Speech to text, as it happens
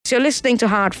You're listening to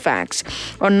Hard Facts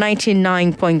on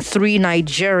 99.3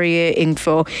 Nigeria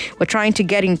Info. We're trying to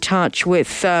get in touch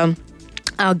with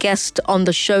our guest on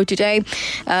the show today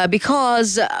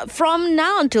because from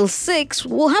now until 6,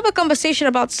 we'll have a conversation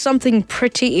about something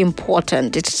pretty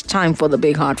important. It's time for the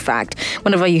big hard fact.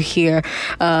 Whenever you hear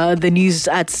the news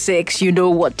at 6, you know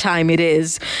what time it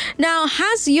is. Now,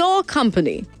 has your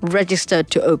company registered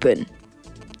to open?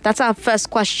 That's our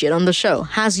first question on the show.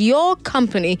 Has your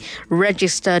company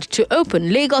registered to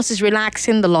open? Lagos is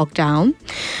relaxing the lockdown,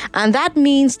 and that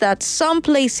means that some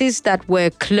places that were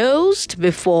closed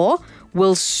before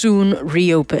will soon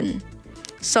reopen.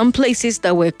 Some places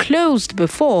that were closed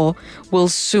before will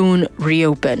soon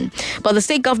reopen. But the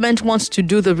state government wants to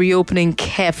do the reopening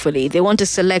carefully. They want to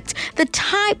select the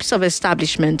types of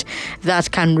establishment that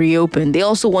can reopen. They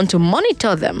also want to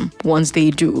monitor them once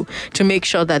they do to make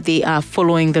sure that they are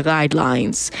following the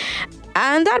guidelines.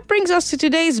 And that brings us to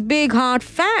today's big hard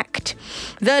fact.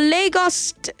 The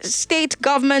Lagos state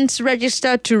government's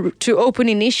register to open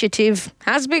initiative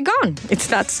has begun. It's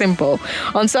that simple.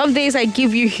 On some days, I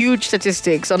give you huge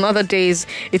statistics. On other days,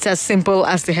 it's as simple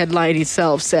as the headline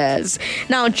itself says.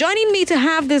 Now, joining me to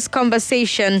have this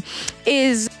conversation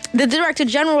is the Director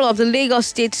General of the Lagos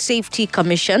State Safety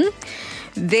Commission.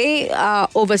 They are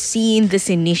overseeing this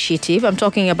initiative. I'm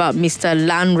talking about Mr.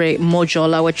 Lanre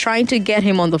Mojola. We're trying to get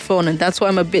him on the phone, and that's why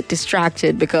I'm a bit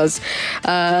distracted because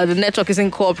the network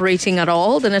isn't cooperating at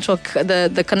all.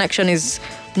 The connection is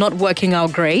not working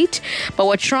out great, but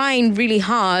we're trying really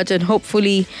hard, and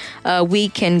hopefully we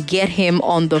can get him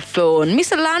on the phone.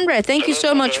 Mr. Lanre, thank you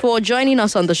so much for joining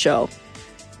us on the show.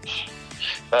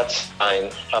 That's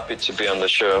fine. Happy to be on the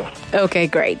show. Okay,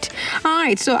 great. All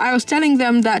right. So I was telling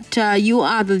them that you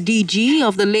are the DG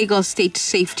of the Lagos State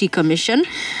Safety Commission.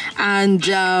 And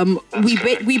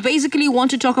we basically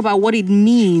want to talk about what it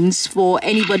means for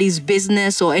anybody's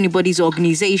business or anybody's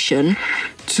organization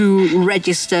to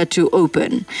register to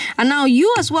open. And now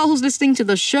you as well who's listening to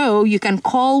the show, you can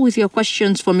call with your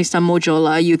questions for Mr.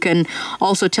 Mojola. You can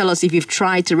also tell us if you've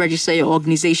tried to register your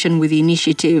organization with the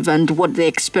initiative and what the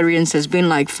experience has been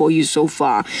like for you so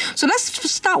far. So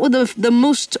let's start with the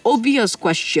most obvious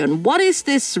question. What is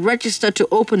this register to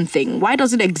open thing? Why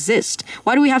does it exist?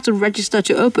 Why do we have to register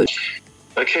to open?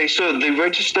 Okay, so the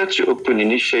Register to Open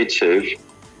initiative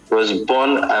was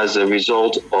born as a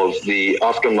result of the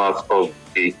aftermath of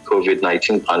the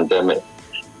COVID-19 pandemic,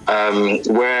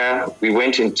 where we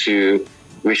went into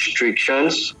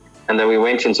restrictions, and then we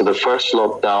went into the first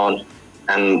lockdown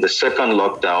and the second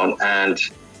lockdown, and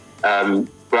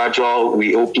gradual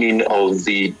reopening of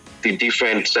the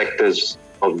different sectors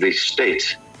of the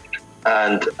state.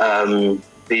 And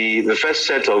the first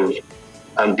set of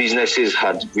businesses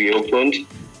had reopened,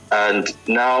 and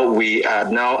now we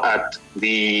are at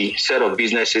the set of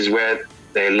businesses where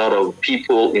there are a lot of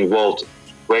people involved,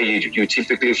 where you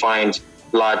typically find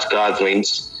large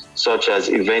gatherings such as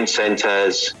event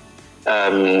centers,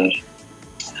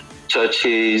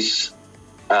 churches,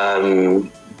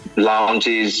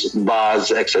 lounges,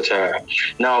 bars, etc.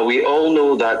 Now, we all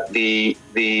know that the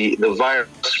virus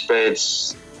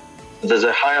spreads. There's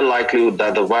a higher likelihood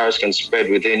that the virus can spread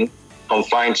within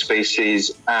confined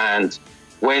spaces, and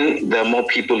when there are more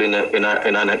people in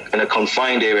a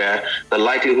confined area, the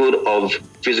likelihood of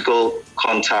physical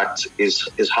contact is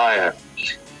higher.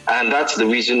 And that's the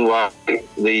reason why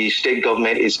the state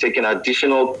government is taking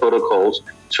additional protocols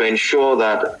to ensure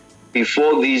that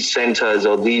before these centers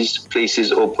or these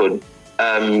places open,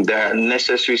 there are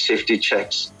necessary safety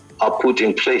checks are put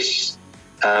in place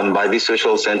by these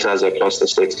social centers across the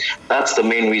state. That's the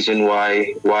main reason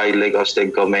why Lagos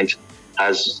State government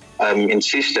has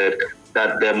insisted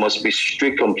that there must be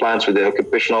strict compliance with the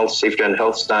occupational safety and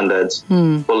health standards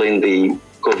following the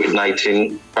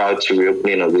COVID-19 prior to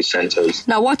reopening of these centers.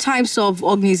 Now, what types of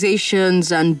organizations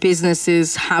and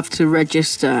businesses have to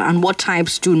register, and what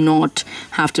types do not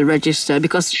have to register?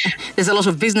 Because there's a lot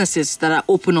of businesses that are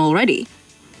open already.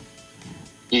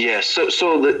 Yes,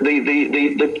 so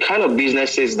the kind of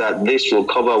businesses that this will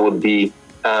cover would be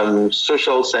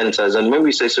social centers. And when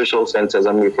we say social centers,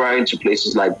 I'm referring to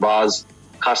places like bars,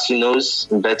 casinos,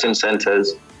 betting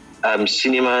centers,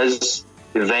 cinemas,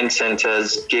 event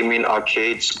centers, gaming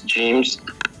arcades, gyms,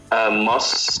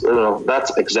 mosques,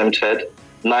 that's exempted,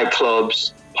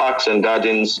 nightclubs, parks and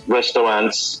gardens,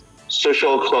 restaurants,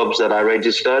 social clubs that are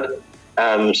registered,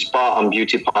 spa and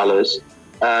beauty parlors.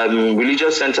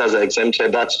 Religious centers are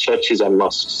exempted, that's churches and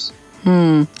mosques.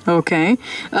 Okay.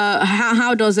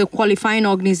 How does a qualifying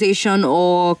organization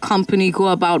or company go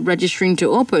about registering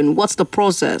to open? What's the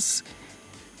process?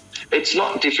 It's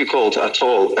not difficult at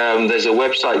all. There's a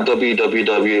website,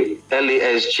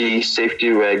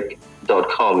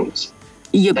 www.lasgsafetyreg.com.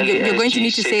 You're going to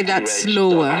need to say that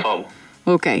slower.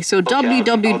 Okay, so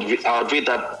www. I'll read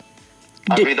that.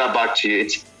 I'll read that back to you.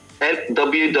 It's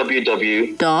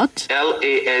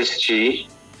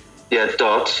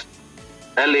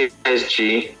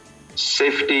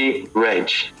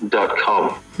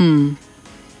www.lasgsafetyreg.com.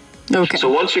 Okay. So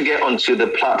once you get onto the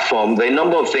platform, there are a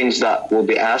number of things that will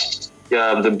be asked.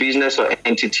 The business or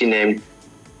entity name,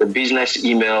 the business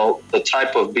email, the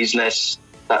type of business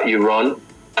that you run,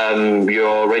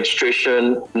 your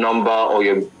registration number or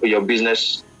your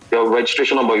business, your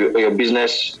registration number or your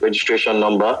business registration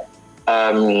number.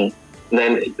 Then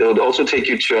it will also take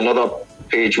you to another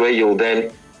page where you'll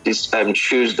then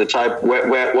choose the type,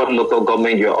 what local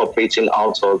government you're operating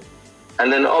out of. And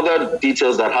then other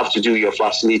details that have to do with your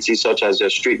facility, such as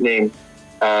your street name,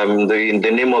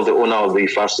 the name of the owner of the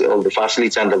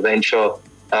facility and the venture,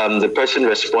 the person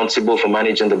responsible for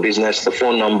managing the business, the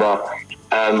phone number.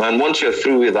 And once you're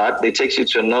through with that, it takes you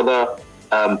to another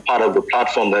part of the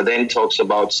platform that then talks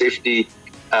about safety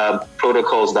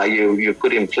protocols that you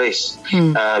put in place.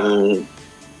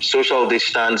 Social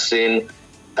distancing,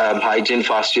 hygiene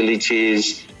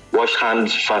facilities, wash hand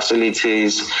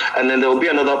facilities, and then there will be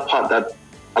another part that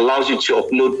allows you to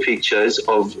upload pictures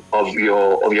of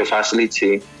your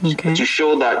facility to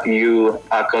show that you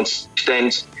are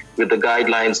consistent with the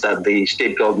guidelines that the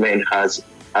state government has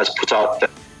put out there.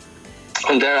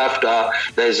 And thereafter,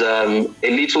 there's a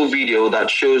little video that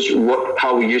shows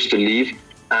how we used to live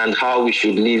and how we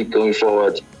should live going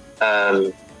forward.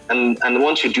 And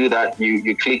once you do that,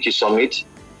 you click, you submit.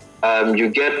 You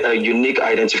get a unique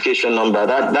identification number.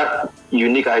 That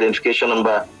unique identification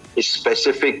number is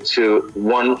specific to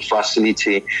one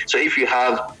facility. So if you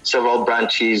have several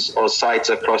branches or sites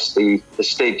across the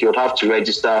state, you'll have to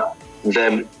register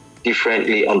them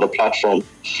differently on the platform.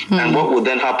 And what will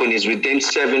then happen is within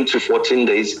 7 to 14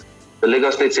 days, the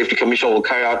Lagos State Safety Commission will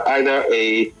carry out either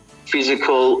a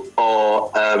physical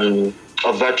or a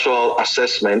virtual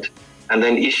assessment and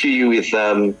then issue you with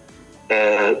a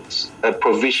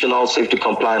provisional safety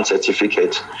compliance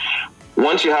certificate.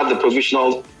 Once you have the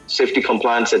provisional safety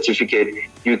compliance certificate,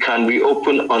 you can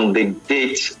reopen on the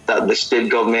date that the state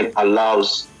government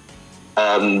allows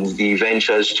the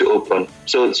ventures to open.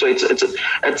 So it's from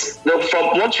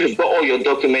once you've got all your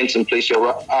documents in place,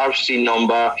 your RC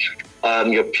number,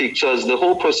 your pictures, the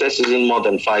whole process is in more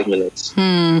than 5 minutes.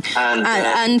 And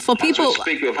for people, as we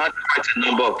speak, we've had quite a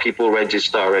number of people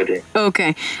register already.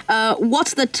 Okay,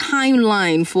 what's the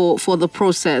timeline for the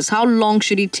process? How long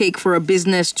should it take for a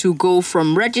business to go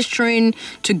from registering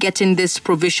to getting this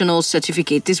provisional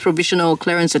certificate, this provisional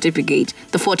clearance certificate?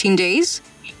 The 14 days?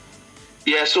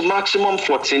 Yeah, so maximum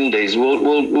 14 days.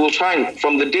 We'll try and,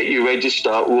 from the date you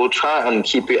register, we'll try and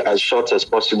keep it as short as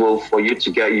possible for you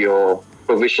to get your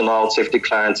provisional safety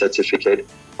clearance certificate.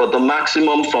 But the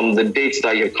maximum from the date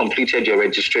that you've completed your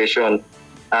registration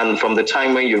and from the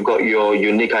time when you've got your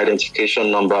unique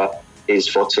identification number is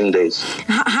 14 days.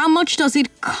 How much does it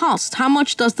cost? How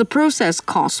much does the process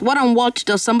cost? What and what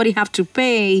does somebody have to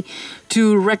pay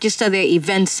to register their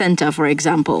event center, for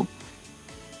example?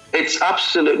 It's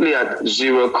absolutely at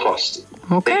zero cost.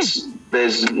 Okay.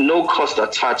 There's no cost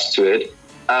attached to it.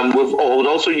 We've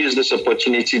also used this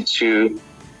opportunity to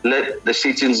let the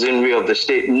citizenry of the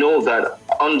state know that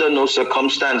under no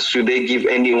circumstance should they give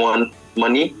anyone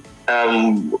money.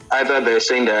 Either they're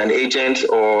saying they're an agent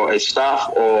or a staff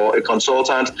or a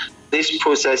consultant. This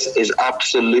process is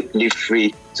absolutely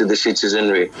free to the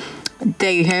citizenry.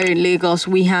 There you hear in Lagos,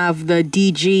 we have the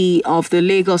DG of the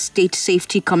Lagos State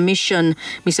Safety Commission,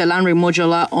 Mr. Lanre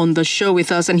Mojola, on the show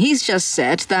with us. And he's just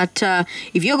said that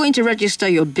if you're going to register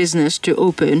your business to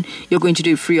open, you're going to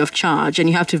do it free of charge. And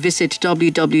you have to visit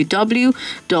www.lasg.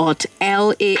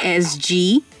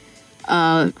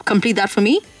 Complete that for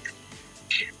me.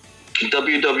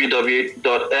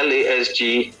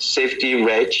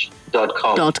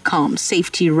 www.lasgsafetyreg.com.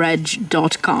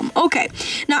 Safetyreg.com. Okay.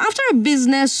 Now, after a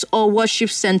business or worship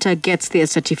center gets their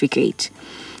certificate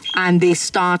and they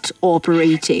start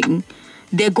operating,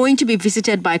 they're going to be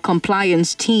visited by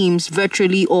compliance teams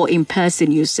virtually or in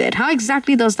person, you said. How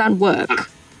exactly does that work?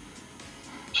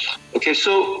 Okay,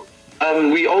 so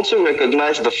we also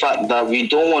recognize the fact that we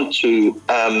don't want to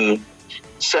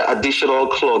set additional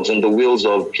clogs in the wheels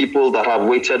of people that have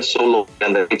waited so long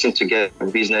and they're waiting to get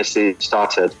businesses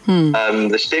started.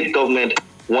 The state government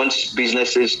wants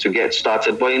businesses to get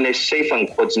started, but in a safe and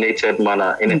coordinated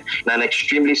manner, in an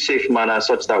extremely safe manner,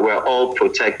 such that we're all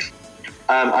protected.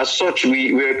 As such,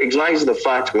 we recognize the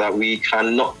fact that we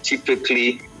cannot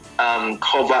typically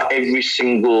cover every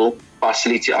single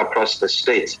facility across the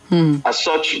state. As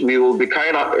such, we will be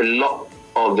carrying out a lot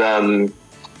of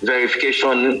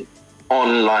verification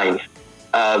online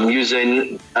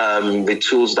using the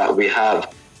tools that we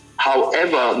have.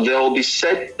 However, there will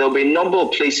be a number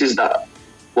of places that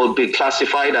will be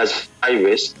classified as high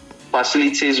risk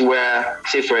facilities where,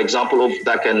 say, for example,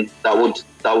 that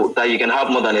you can have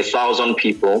more than 1,000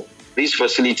 people. These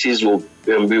facilities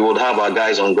we would have our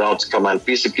guys on ground to come and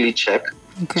physically check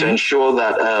to ensure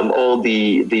that all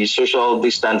the social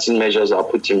distancing measures are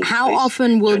put in place. How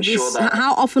often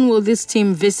will this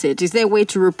team visit? Is there a way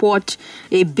to report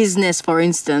a business, for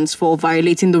instance, for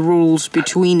violating the rules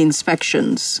between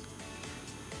inspections?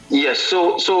 Yes.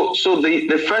 So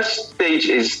the first stage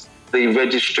is the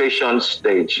registration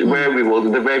stage, the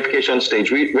verification stage,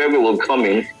 where we will come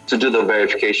in to do the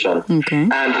verification. Okay.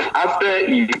 And after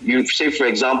you say, for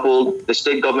example, the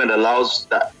state government allows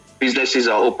that businesses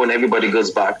are open, everybody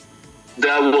goes back.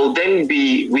 There will then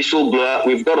be whistleblower.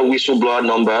 We've got a whistleblower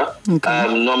number.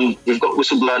 Okay. We've got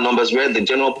whistleblower numbers where the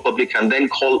general public can then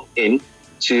call in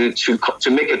to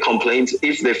make a complaint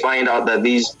if they find out that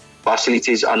these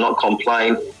facilities are not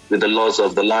complying with the laws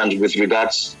of the land with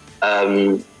regards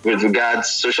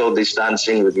social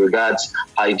distancing, with regards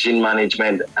hygiene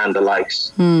management and the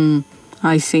likes.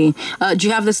 I see. Do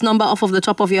you have this number off of the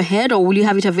top of your head, or will you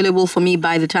have it available for me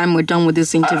by the time we're done with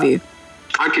this interview?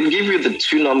 I can give you the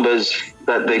two numbers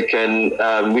that they can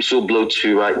whistleblow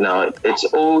to right now. It's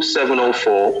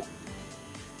 0704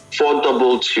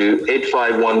 422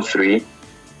 8513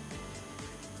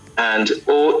 and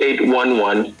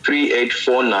 0811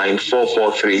 3849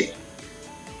 443.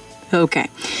 Okay.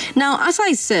 Now, as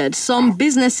I said, some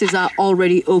businesses are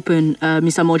already open,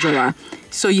 Mr. Mojola.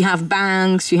 So you have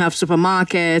banks, you have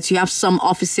supermarkets, you have some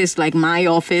offices like my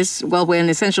office. Well, we're an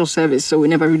essential service, so we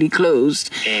never really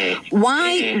closed.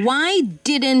 Why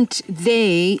didn't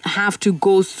they have to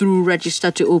go through register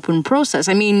to open process?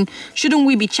 I mean, shouldn't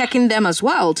we be checking them as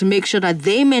well to make sure that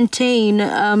they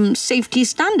maintain safety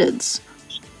standards?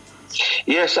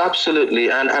 Yes, absolutely.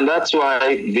 And that's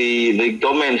why the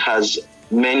government has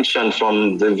mentioned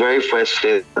from the very first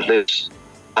day that this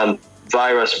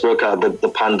virus broke out, the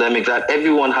pandemic, that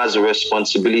everyone has a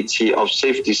responsibility of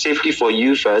safety for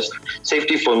you first,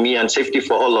 safety for me, and safety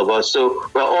for all of us. So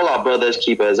we're all our brothers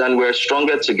keepers, and we're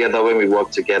stronger together when we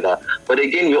work together. But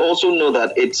again, we also know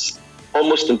that it's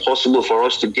almost impossible for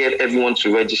us to get everyone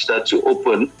to register to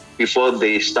open before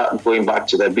they start going back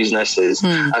to their businesses.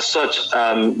 As such,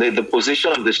 the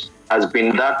position of this has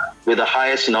been that with the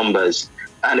highest numbers.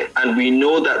 And we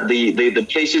know that the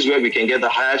places where we can get the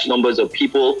highest numbers of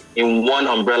people in one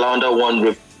umbrella, under one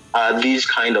roof, are these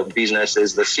kind of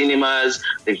businesses, the cinemas,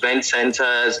 the event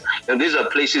centers. And these are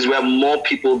places where more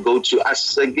people go to,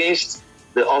 as against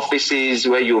the offices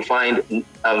where you'll find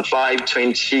 5,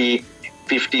 20,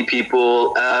 50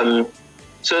 people.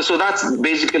 So that's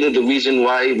basically the reason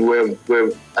why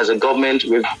we're as a government,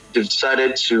 we've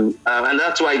decided to, and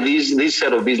that's why these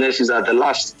set of businesses are the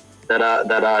last that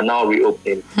are now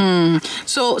reopening.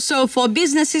 So for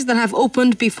businesses that have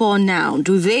opened before now,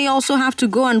 do they also have to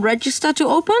go and register to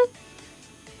open?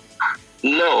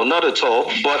 No, not at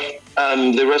all. But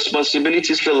the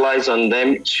responsibility still lies on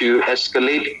them to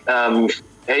escalate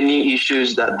any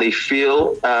issues that they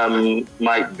feel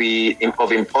might be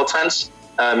of importance.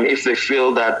 If they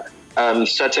feel that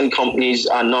certain companies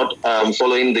are not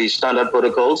following the standard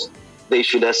protocols, they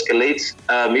should escalate.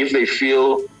 If they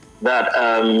feel that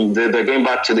they're going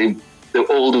back to the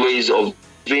old ways of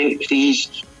doing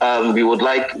things, we would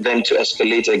like them to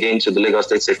escalate again to the Lagos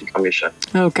State Safety Commission.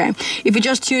 Okay. If you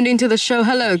just tuned into the show,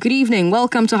 hello, good evening.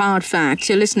 Welcome to Hard Facts.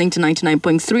 You're listening to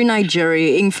 99.3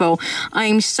 Nigeria Info.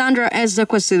 I'm Sandra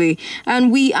Ezekwesili,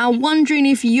 and we are wondering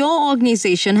if your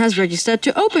organization has registered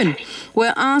to open.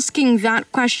 We're asking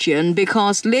that question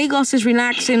because Lagos is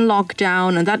relaxing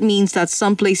lockdown, and that means that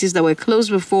some places that were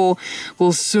closed before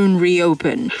will soon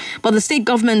reopen. But the state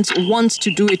government wants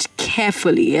to do it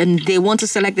carefully, and they want to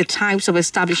select the types of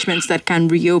establishments that can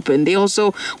reopen. They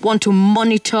also want to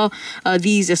monitor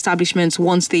these establishments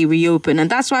once they reopen. And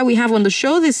that's why we have on the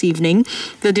show this evening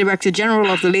the Director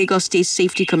General of the Lagos State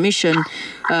Safety Commission,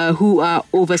 who are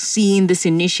overseeing this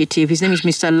initiative. His name is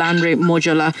Mr. Lanre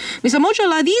Mojola. Mr.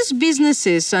 Mojola, these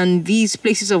businesses and these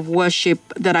places of worship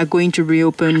that are going to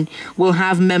reopen will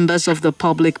have members of the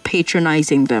public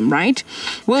patronizing them, right?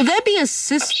 Will there be a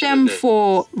system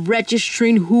for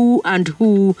registering who and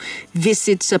who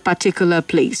visits a particular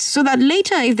place, so that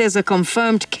later, if there's a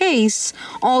confirmed case,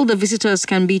 all the visitors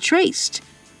can be traced?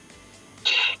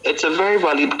 It's a very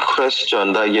valid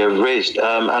question that you've raised,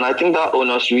 and I think that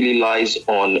onus really lies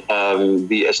on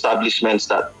the establishments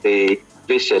that they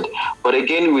visit. But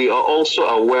again, we are also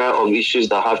aware of issues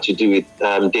that have to do with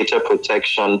data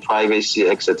protection, privacy,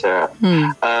 etc.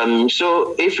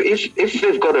 So if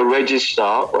they've got a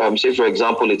register, say for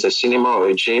example, it's a cinema or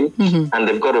a gym, and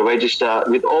they've got a register,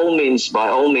 by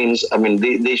all means, I mean,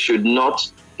 they should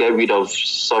not get rid of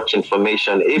such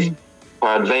information. If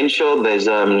peradventure there's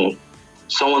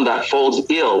someone that falls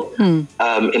ill in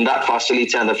that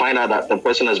facility and they find out that the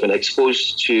person has been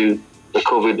exposed to the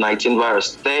COVID-19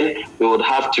 virus, then we would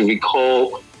have to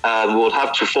recall, we would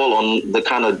have to fall on the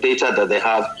kind of data that they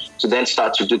have to then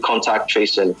start to do contact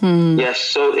tracing. Yes,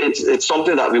 so it's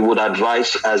something that we would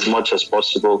advise as much as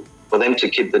possible for them to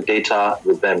keep the data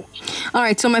with them. All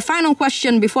right, so my final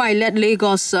question before I let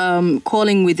Lagos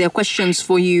calling with their questions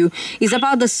for you is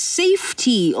about the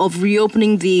safety of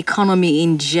reopening the economy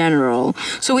in general.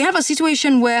 So we have a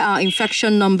situation where our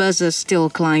infection numbers are still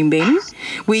climbing.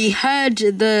 We heard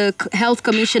the health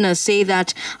commissioner say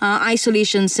that our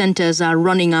isolation centers are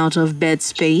running out of bed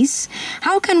space.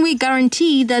 How can we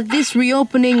guarantee that this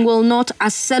reopening will not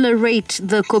accelerate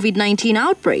the COVID-19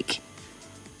 outbreak?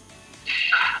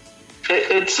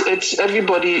 It's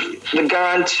everybody. The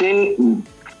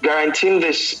guaranteeing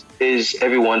this is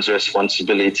everyone's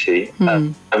responsibility,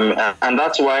 and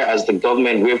that's why, as the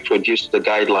government, we've produced the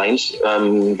guidelines,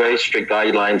 very strict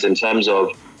guidelines in terms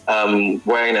of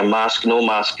wearing a mask,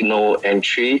 no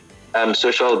entry,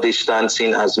 social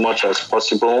distancing as much as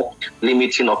possible,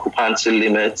 limiting occupancy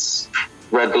limits,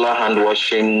 regular hand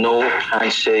washing, no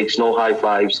handshakes, no high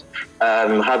fives,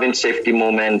 having safety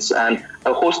moments, and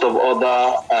a host of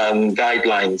other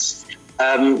guidelines.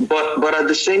 But at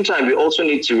the same time, we also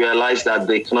need to realize that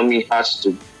the economy has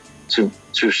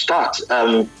to start.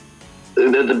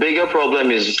 The bigger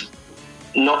problem is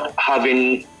not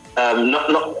having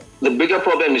the bigger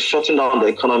problem is shutting down the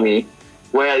economy,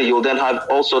 where you'll then have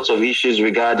all sorts of issues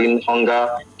regarding hunger,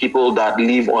 people that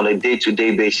live on a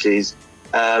day-to-day basis,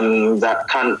 that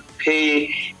can't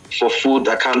pay for food,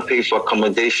 that can't pay for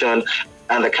accommodation,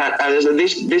 and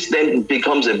this then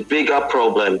becomes a bigger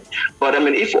problem. But I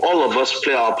mean, if all of us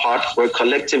play our part, we're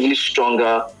collectively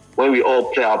stronger when we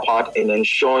all play our part in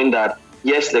ensuring that,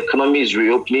 yes, the economy is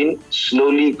reopening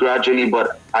slowly, gradually,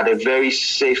 but in a very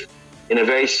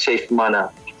safe manner.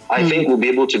 I think we'll be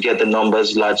able to get the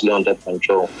numbers largely under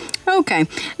control. Okay,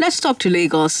 let's talk to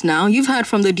Lagos now. You've heard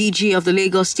from the DG of the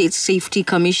Lagos State Safety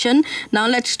Commission. Now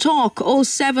let's talk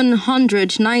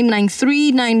 0700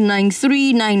 993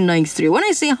 993 993. When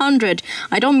I say 100,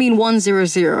 I don't mean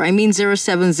 100, I mean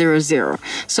 0700.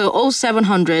 So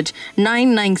 0700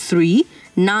 993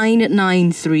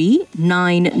 993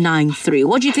 993.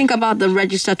 What do you think about the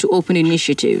Register to Open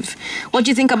initiative? What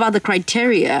do you think about the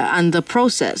criteria and the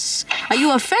process? Are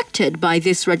you affected by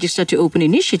this Register to Open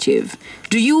initiative?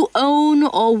 Do you own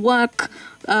or work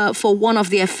for one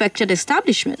of the affected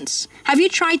establishments? Have you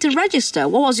tried to register?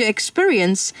 What was your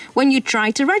experience when you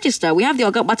tried to register? We have the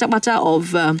bata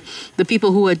of the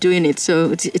people who are doing it,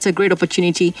 so it's a great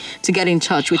opportunity to get in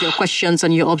touch with your questions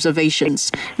and your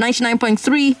observations.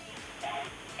 99.3.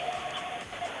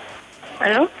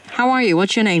 Hello? How are you?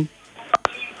 What's your name?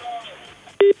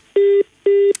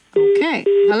 Okay.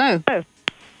 Hello.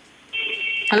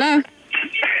 Hello.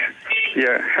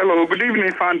 Yeah. Hello. Good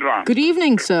evening, Sandra. Good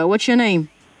evening, sir. What's your name?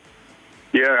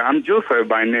 Yeah, I'm Joseph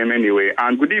by name anyway.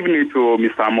 And good evening to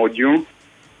Mr. Moju,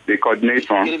 the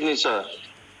coordinator. Good evening, sir.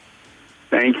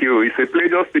 Thank you. It's a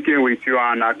pleasure speaking with you,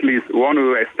 and at least want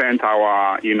to extend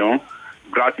our,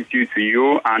 gratitude to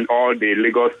you and all the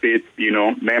Lagos State,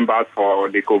 members for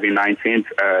the COVID-19,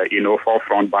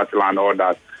 forefront battle and all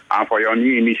that, and for your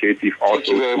new initiative also. Thank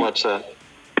you very much, sir.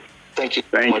 Thank you.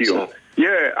 Thank you. Sir.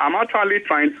 Yeah, I'm actually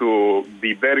trying to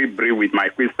be very brief with my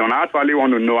question. I actually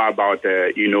want to know about,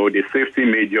 the safety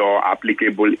measure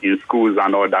applicable in schools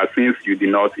and all that, since you did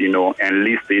not,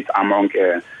 enlist it among,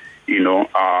 the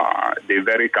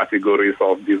very categories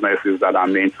of businesses that are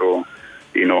meant to,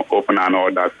 open and all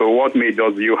that. So what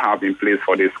measures do you have in place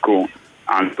for the school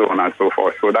and so on and so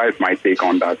forth? So that is my take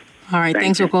on that. All right,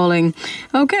 thanks for calling.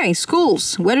 Okay,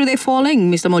 schools, where do they fall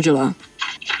in, Mr. Modula?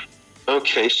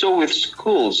 Okay, so with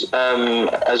schools,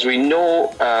 as we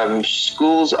know,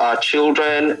 schools, our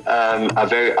children are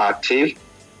very active,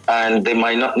 and they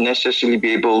might not necessarily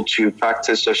be able to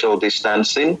practice social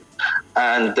distancing.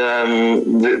 And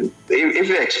if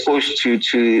they're exposed to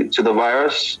the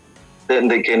virus, then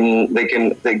they can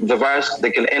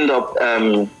end up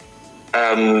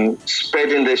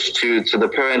spreading this to the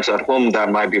parents at home that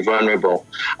might be vulnerable.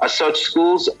 As such,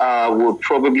 schools will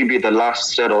probably be the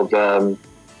last set of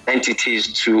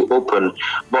entities to open.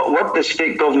 But what the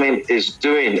state government is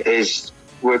doing is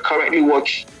we're currently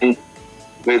working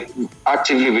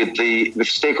actively with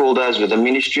stakeholders, with the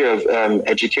Ministry of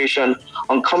Education,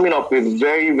 on coming up with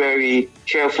very, very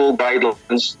careful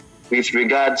guidelines with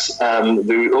regards the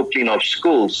reopening of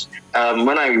schools.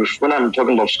 When I'm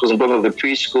talking about schools, I'm talking about the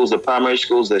preschools, the primary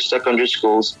schools, the secondary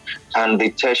schools, and the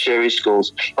tertiary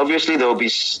schools. Obviously, there will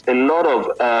be a lot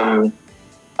of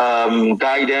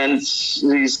guidance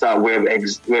that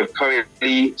we've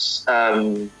currently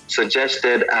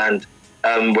suggested and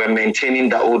we're maintaining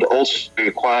that would also be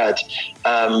required.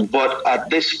 But at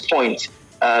this point,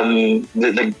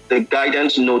 the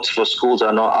guidance notes for schools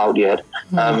are not out yet.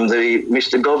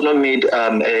 Mr. Governor made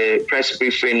a press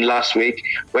briefing last week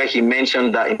where he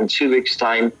mentioned that in 2 weeks'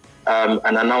 time,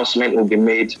 an announcement will be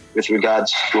made with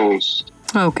regards to schools.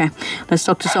 Okay, let's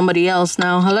talk to somebody else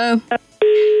now. Hello.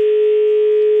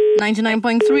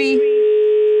 99.3.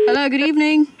 Hello, good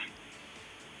evening.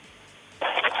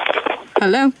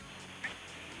 Hello.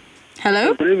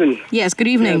 Hello? Good evening. Yes, good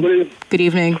evening. Yeah, good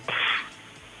evening.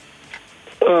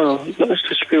 Oh, nice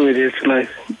to speak with you tonight.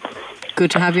 Good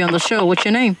to have you on the show. What's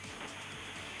your name?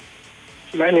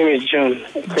 My name is John.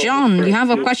 John, you have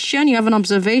a question? You have an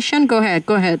observation? Go ahead.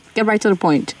 Get right to the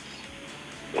point.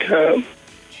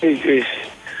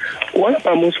 What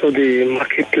about most of the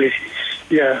marketplaces?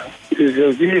 Yeah, is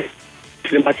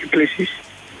the marketplaces?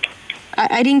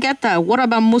 I didn't get that. What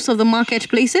about most of the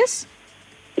marketplaces?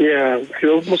 Yeah,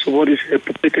 most of all these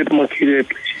populated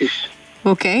marketplaces.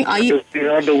 Okay, are you?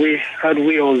 How do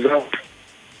we observe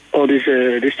all this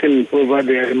thing over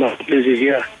there, the marketplaces?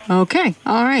 Yeah. Okay,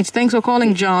 all right. Thanks for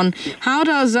calling, John. How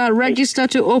does register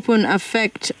to open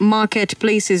affect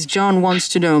marketplaces? John wants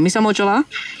to know. Mr. Mojola?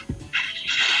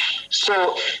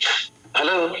 So,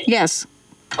 hello? Yes.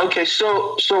 Okay,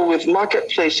 so with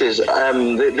marketplaces,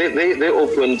 they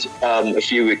opened a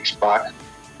few weeks back,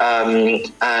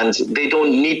 and they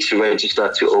don't need to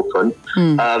register to open.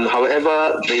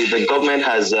 However, the government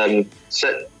has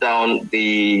set down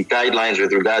the guidelines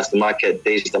with regards to market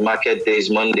days,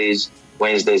 Mondays,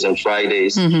 Wednesdays, and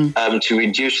Fridays, to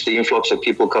reduce the influx of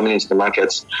people coming into the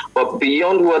markets. But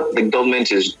beyond what the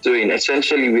government is doing,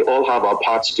 essentially, we all have our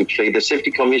parts to play. The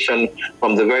Safety Commission,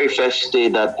 from the very first day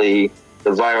that the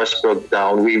virus broke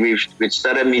down, we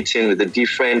started meeting with the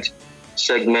different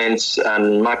segments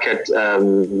and market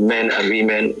men and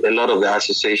women, a lot of the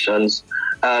associations.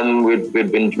 We've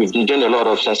been doing a lot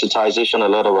of sensitization, a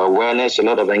lot of awareness, a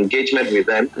lot of engagement with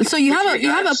them. So you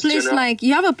have a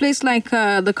place like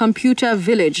the Computer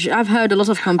Village. I've heard a lot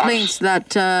of complaints that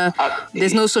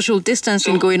there's no social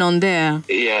distancing going on there.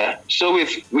 Yeah. So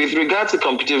with regards to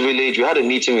Computer Village, we had a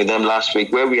meeting with them last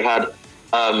week where we had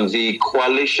the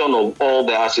coalition of all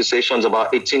the associations,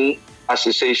 about 18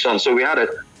 associations. So we had a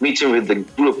meeting with the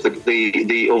group,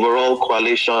 the overall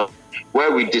coalition,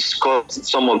 where we discussed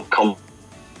some of them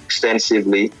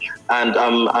extensively. And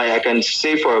I can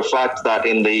say for a fact that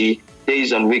in the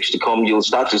days and weeks to come, you'll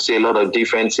start to see a lot of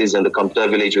differences in the Computer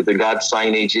Village with regard to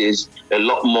signages, a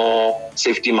lot more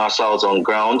safety marshals on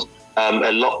ground,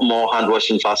 a lot more hand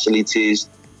washing facilities,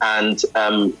 and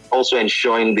also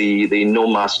ensuring the no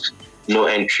mask, no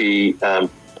entry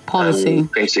policy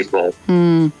principle.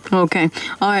 Okay.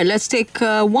 All right. Let's take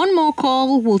one more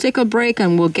call. We'll take a break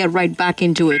and we'll get right back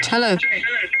into it. Hello.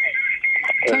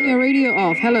 Turn your radio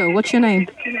off. Hello. What's your name?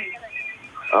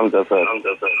 I'm Joseph.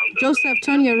 Joseph,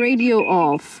 turn your radio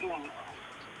off.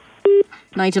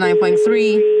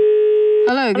 99.3.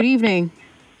 Hello. Good evening.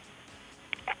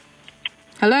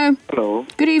 Hello. Hello.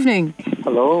 Good evening.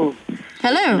 Hello.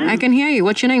 Hello. I can hear you.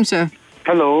 What's your name, sir?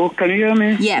 Hello. Can you hear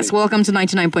me? Yes. Welcome to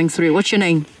 99.3. What's your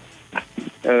name?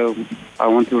 I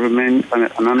want to remain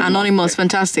anonymous. Anonymous.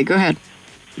 Fantastic. Go ahead.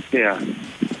 Yeah.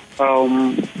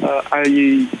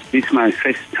 This is my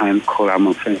first time call. I'm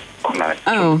a first caller.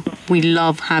 Oh, we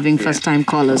love having first-time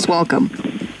callers. Welcome.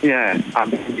 Yeah, I've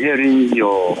been hearing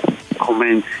your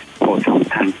comments for some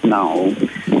time now,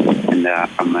 and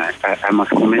I must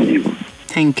commend you.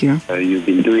 Thank you. You've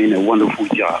been doing a wonderful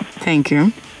job. Thank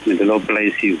you. May the Lord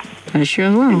bless you. Bless you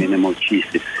as well. In the name of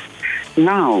Jesus.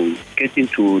 Now, getting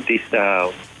to this,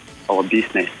 our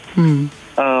business.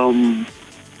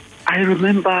 I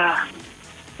remember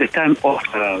the time of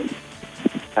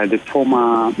the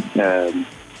former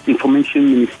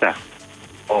information minister,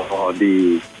 or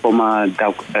the former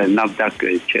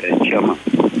NAFDAC chairman,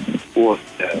 who was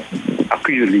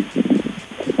Akuyuli,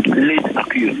 late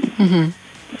Akuyuli.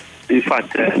 In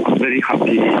fact, I'm very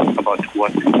happy about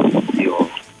what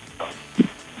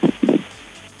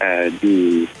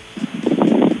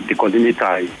the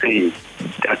coordinator is saying,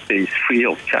 that is free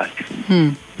of charge.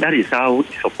 That is how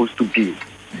it's supposed to be.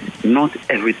 Not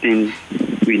everything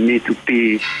we need to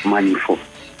pay money for.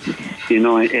 You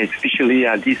know, especially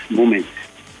at this moment,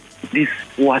 this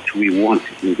what we want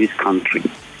in this country.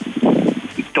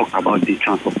 We talk about the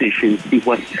transportation, see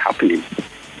what is happening.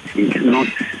 It's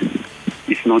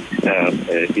not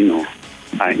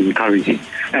encouraging.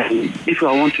 And if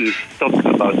I want to talk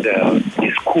about the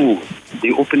school,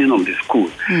 the opening of the school,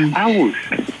 I would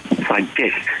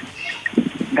suggest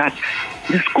that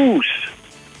the schools,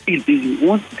 if they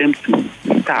want them to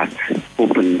start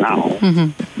open now,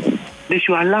 they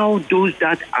should allow those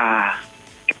that are,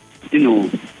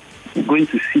 going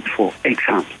to sit for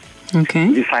exams.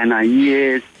 Okay. The final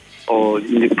years, or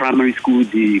in the primary school,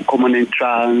 the common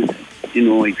entrance,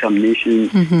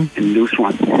 examinations, and those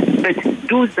ones. But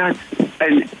those that,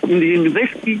 and in the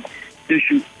university, they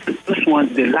should, those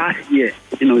ones, the last year,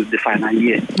 the final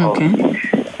year. Okay.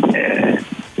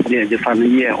 The final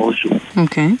year also.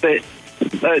 Okay. But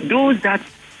those that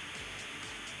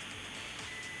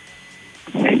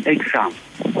exam,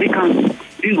 they can,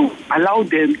 allow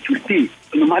them to stay,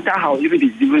 no matter how, even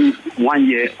if it's even 1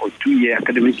 year or 2 year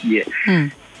academic year.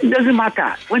 It doesn't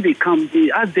matter. When they come, they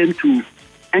ask them to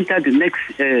enter the next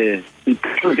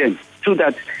program so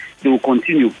that they will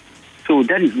continue. So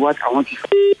that is what I want to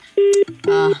say.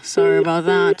 Sorry about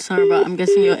that. I'm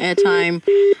guessing your airtime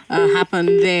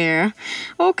happened there.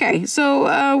 Okay, so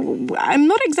I'm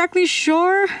not exactly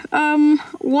sure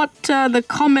what the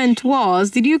comment was.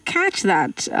 Did you catch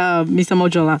that, Mr.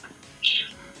 Mojola?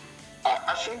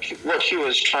 I think what he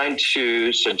was trying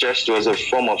to suggest was a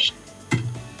form of...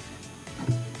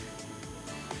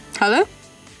 Hello?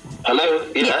 Hello?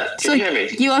 Yeah. Can you hear me?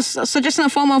 You are suggesting a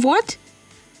form of what?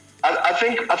 I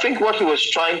think what he was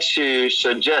trying to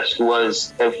suggest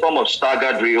was a form of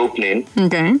staggered reopening,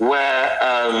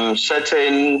 where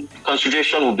certain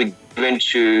consideration will be given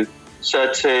to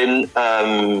certain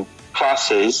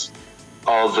classes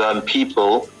of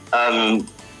people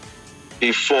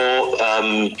before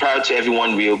prior to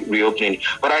everyone reopening.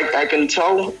 But I can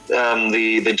tell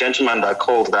the gentleman that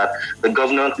called that the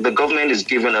government is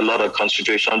given a lot of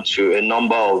consideration to a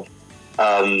number of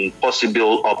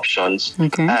possible options,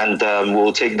 and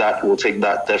we'll take that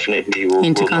definitely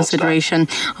into consideration.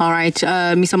 All right,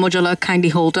 Mr. Mojola, kindly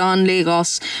hold on.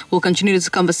 Lagos, we'll continue this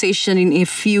conversation in a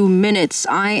few minutes.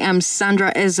 I am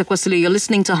Sandra Ezekwesili. You're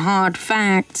listening to Hard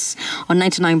Facts on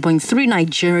 99.3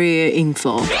 Nigeria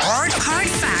Info. Hard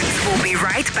Facts. We'll be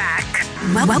right back.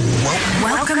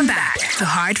 Welcome back to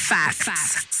Hard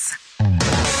Facts.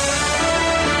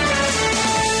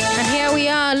 We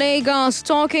are Lagos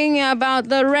talking about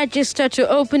the Register to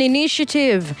Open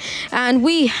initiative, and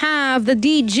we have the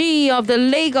DG of the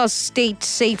Lagos State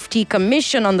Safety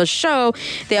Commission on the show.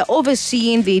 They're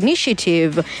overseeing the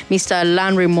initiative, Mr.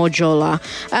 Lanre Mojola,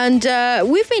 and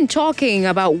we've been talking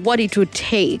about what it would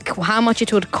take, how much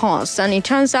it would cost, and it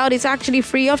turns out it's actually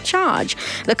free of charge.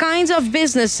 The kinds of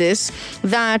businesses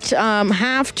that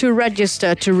have to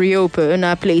register to reopen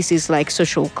are places like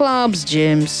social clubs,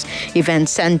 gyms, event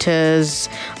centers,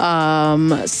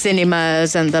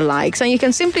 cinemas and the likes, and you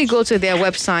can simply go to their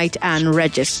website and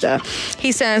register.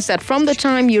 He says that from the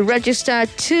time you register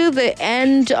to the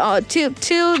end,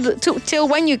 till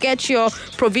when you get your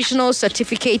provisional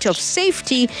certificate of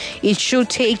safety, it should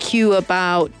take you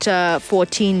about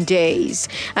 14 days.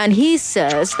 And he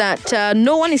says that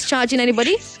no one is charging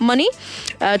anybody money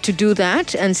to do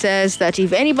that, and says that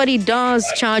if anybody does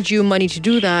charge you money to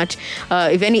do that,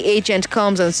 if any agent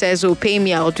comes and says, "Oh, pay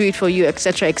me, I'll do it for you,"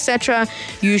 etc., etc.,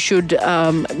 you should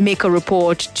make a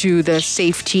report to the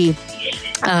Safety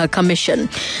Commission.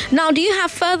 Now, do you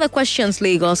have further questions,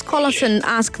 Lagos? Call us and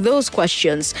ask those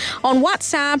questions on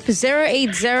WhatsApp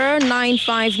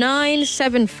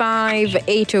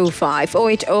 080-959-75805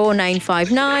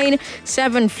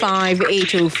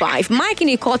 080-959-75805. Mike in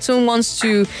Ikotun wants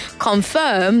to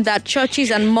confirm that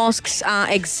churches and mosques are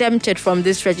exempted from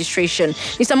this registration.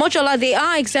 Mr. Mojola, they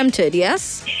are exempted,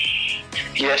 yes?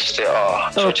 Yes, they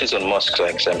are. Churches and mosques are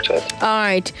exempted. All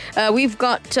right. We've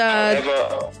got...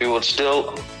 However, we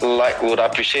would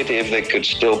appreciate it if they could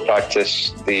still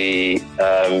practice the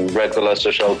regular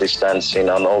social distancing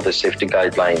and all the safety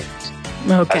guidelines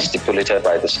as stipulated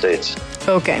by the states.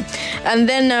 Okay. And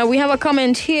then we have a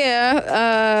comment here.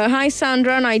 Hi,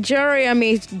 Sandra. Nigeria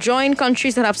may join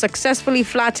countries that have successfully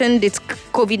flattened its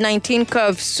COVID-19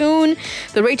 curve soon.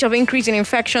 The rate of increase in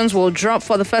infections will drop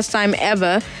for the first time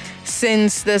ever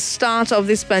since the start of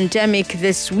this pandemic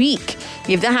this week.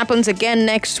 If that happens again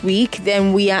next week,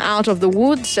 then we are out of the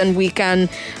woods and we can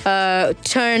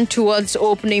turn towards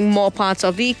opening more parts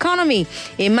of the economy.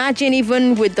 Imagine,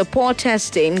 even with the poor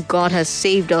testing, God has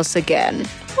saved us again.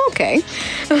 Okay.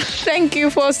 Thank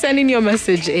you for sending your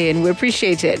message in. We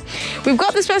appreciate it. We've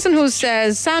got this person who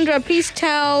says, Sandra, please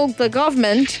tell the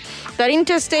government that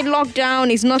interstate lockdown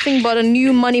is nothing but a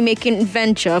new money-making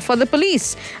venture for the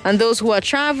police, and those who are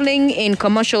traveling in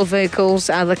commercial vehicles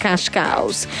are the cash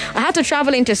cows. I had to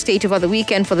travel interstate over the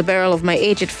weekend for the burial of my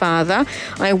aged father.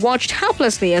 I watched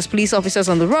helplessly as police officers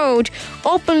on the road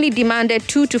openly demanded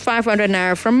 200 to 500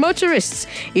 naira from motorists.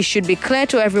 It should be clear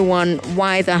to everyone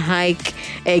why the hike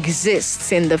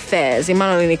exists in the fares.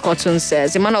 Emmanuel Nikotun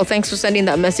says. Emmanuel, thanks for sending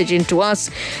that message in to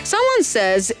us. Someone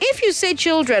says, if you say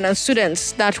children and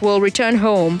students that will return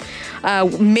home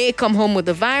may come home with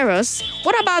the virus,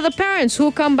 what about the parents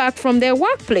who come back from their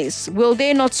workplace? Will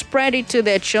they not spread it to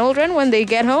their children when they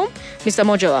get home? Mr.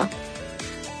 Mojola.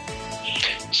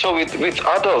 So with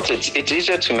adults, it's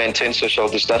easier to maintain social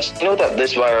distance. You know that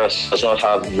this virus does not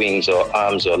have wings or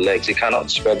arms or legs. It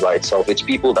cannot spread by itself. It's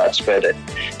people that spread it.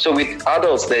 So with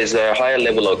adults, there's a higher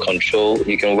level of control.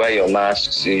 You can wear your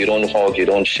masks. You don't hug. You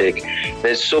don't shake.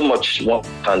 There's so much one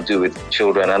can do with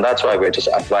children, and that's why we're just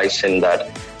advising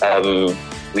that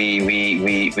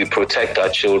we protect our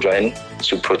children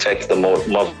to protect the more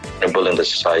vulnerable in the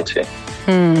society.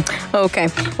 Okay.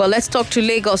 Well, let's talk to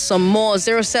Lagos some more.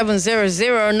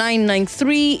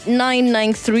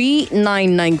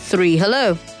 0700-993-993-993.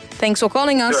 Hello. Thanks for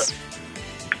calling us.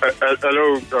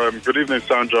 Hello. Good evening,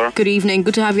 Sandra. Good evening.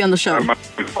 Good to have you on the show. I'm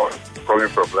calling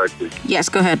from Leipzig. Yes,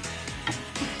 go ahead.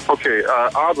 Okay. I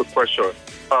have a question.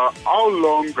 How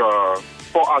long,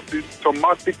 for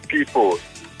asymptomatic people,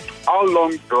 how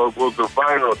long will the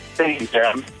virus stay in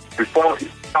them before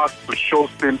it starts to show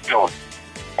symptoms?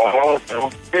 Or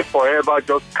they forever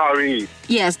just carry it?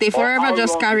 Yes, they forever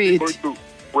just carry it.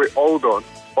 Wait, hold on.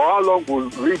 For how long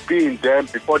will it be in them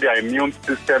before their immune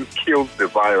system kills the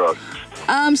virus?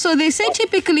 So they say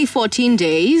typically 14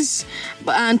 days,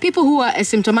 and people who are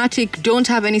asymptomatic don't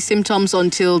have any symptoms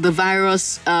until the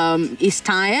virus is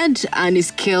tired and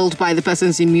is killed by the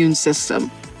person's immune system.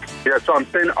 Yeah, so I'm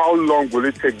saying how long will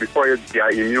it take before their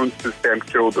immune system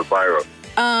kills the virus?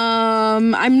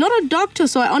 I'm not a doctor,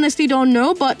 so I honestly don't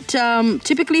know, but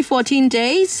typically 14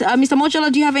 days. Mr. Mojola,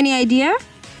 do you have any idea?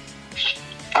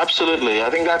 Absolutely. I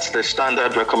think that's the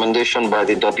standard recommendation by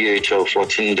the WHO,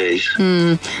 14 days.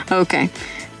 Okay.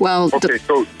 Well... Okay,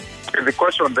 so the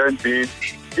question then being,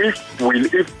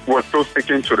 if we're still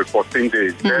sticking to the 14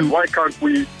 days, then why can't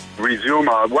we resume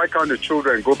why can't the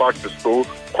children go back to school,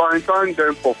 quarantine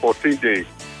them for 14 days?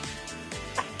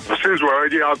 Since we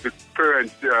already have the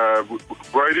parents, we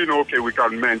already know, okay, we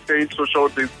can maintain social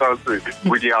distancing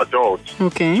with the adults.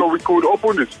 Okay. So we could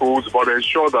open the schools, but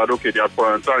ensure that, okay, they are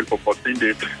quarantined for 14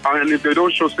 days. And if they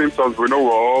don't show symptoms, we know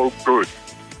we're all good.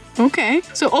 Okay.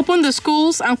 So open the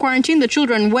schools and quarantine the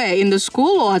children where? In the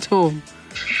school or at home?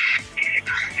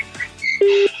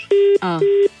 Oh,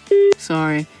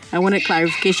 sorry. I wanted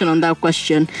clarification on that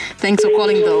question. Thanks for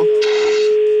calling, though.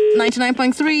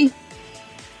 99.3.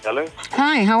 Hello.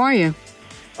 Hi, how are you?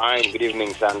 Fine. Good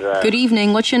evening, Sandra. Good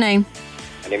evening. What's your name?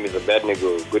 My name is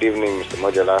Abednego. Good evening, Mr.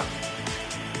 Mojola.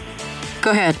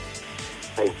 Go ahead.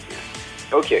 Thank you.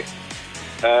 Okay.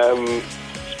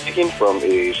 Speaking from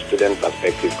a student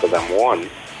perspective, because I'm one,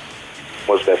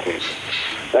 most definitely.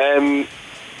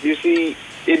 You see,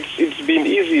 it's been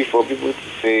easy for people to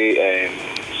say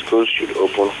schools should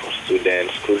open for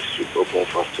students, schools should open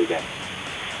for students.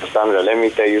 Sandra, let me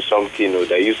tell you something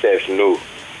that you said no.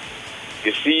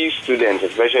 You see students,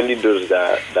 especially those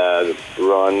that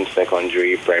run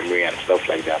secondary, primary, and stuff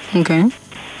like that. Okay.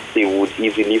 They would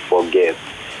easily forget.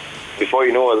 Before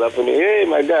you know what's happening, hey,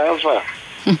 my guy, how far?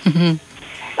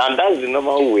 And that's the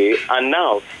normal way. And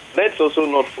now, let's also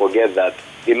not forget that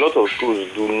a lot of schools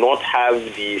do not have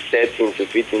the setting to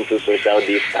fit into social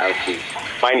distancing.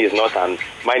 Mine is not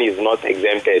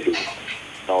exempted.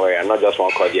 Don't worry, I'm not just one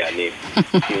call their name.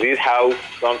 Is this how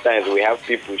sometimes we have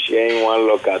people sharing one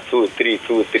locker, 2, 3,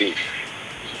 2, 3?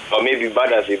 Or maybe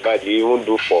bad as a bad, you even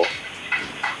do 4.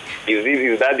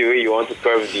 Is that the way you want to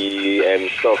curb the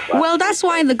stuff? Well, that's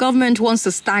why the government wants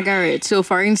to stagger it. So,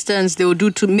 for instance, they will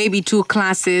do maybe 2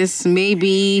 classes,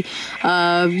 maybe,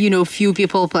 few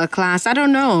people per class. I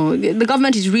don't know. The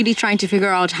government is really trying to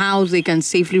figure out how they can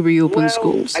safely reopen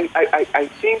schools. I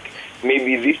think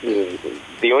maybe this is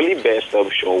the only best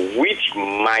option, which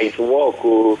might work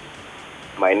or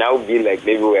might now be like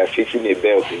maybe we are fixing a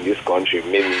belt in this country,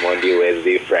 maybe Monday,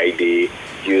 Wednesday, Friday,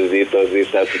 Tuesday, Thursday,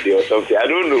 Saturday or something. I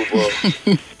don't know, but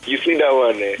you see that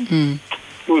one,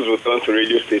 schools will turn to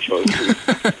radio stations.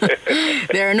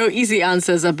 There are no easy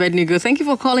answers, Abednego. Thank you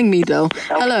for calling me, though.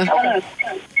 Hello.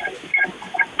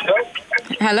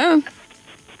 Hello.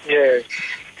 Yes.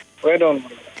 Well done.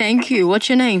 Thank you. What's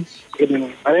your name? Good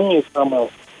evening. My name is Samuel.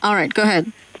 All right, go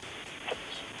ahead.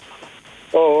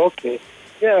 Oh, okay.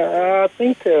 Yeah, I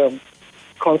think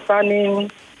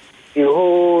concerning the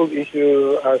whole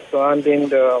issue surrounding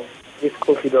this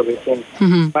COVID-19.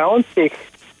 Mm-hmm. My own take,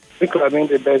 which I mean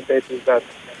the best bet is that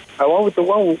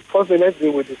firstly, let's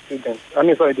deal with the students.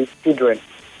 The children.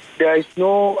 There is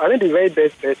no, I think the very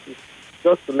best bet is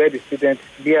just to let the students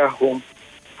be at home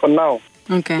for now.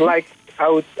 Okay. Like, I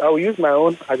will use my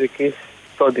own as a case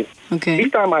study. Okay.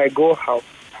 Each time I go out,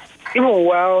 even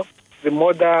while the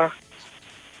mother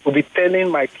will be telling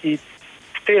my kids,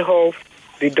 stay off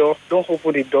the door, don't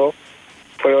open the door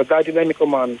for your daddy, let me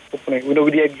come and open it.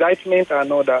 With the excitement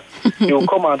and all that, they will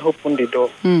come and open the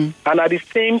door. And at the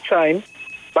same time,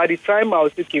 by the time I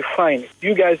was okay, fine,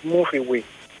 you guys move away.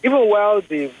 Even while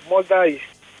the mother is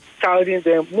telling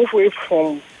them, move away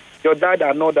from your dad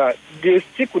and all that, they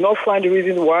still could not find the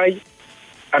reason why,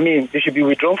 they should be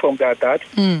withdrawn from their dad.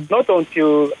 Not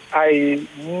until I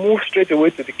move straight away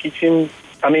to the kitchen,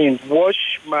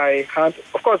 wash my hands.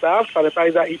 Of course, I have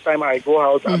sanitizer each time I go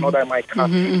out and all that in my car.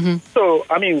 So,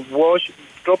 wash,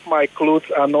 drop my clothes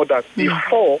and all that.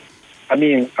 Before, I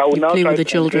will now play try with the to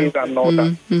children engage and all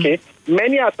that. Okay?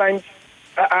 Many a times,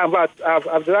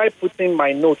 I've tried putting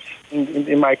my notes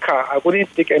in my car. I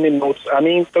wouldn't take any notes.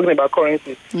 Talking about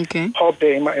currency. Okay. Up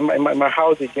there in my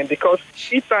house again. Because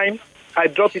each time I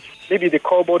drop it, maybe the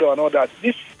cupboard or all that,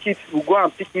 these kids will go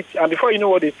and pick it, and before you know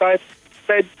what they start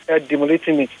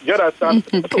demolating it. You understand?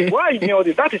 Okay. So why are you doing all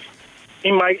this? That is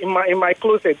in my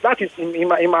closet. That is in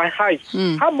my house.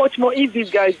 How much more if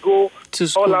these guys go to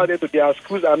school, all out there to their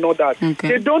schools and all that? Okay.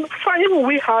 They don't find. Even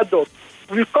we adults,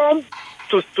 we come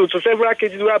to several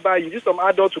cases whereby you see some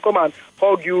adults who come and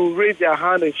hug you, raise their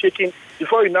hand and shaking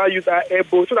before you now use that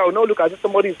elbow, so that will not look as if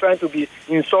somebody is trying to be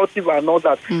insultive and all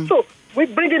that. So we're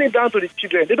bringing it down to the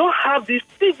children. They don't have this.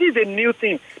 This is a new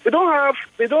thing. They don't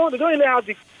really have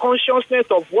the consciousness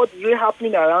of what's really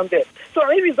happening around there. So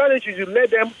if it's that you should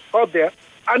let them up there.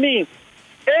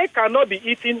 A cannot be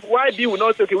eating. Why B will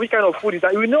not say, okay, which kind of food is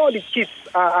that? We know what the kids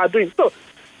are doing. So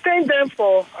send them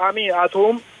for, at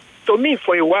home. To me,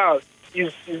 for a while,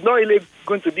 is not really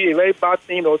going to be a very bad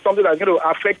thing or something that's going to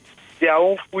affect their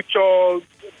own future,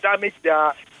 damage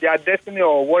their destiny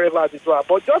or whatever it is.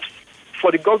 But just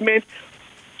for the government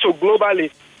to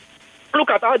globally look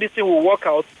at how this thing will work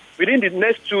out within the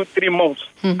next 2-3 months,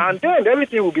 and then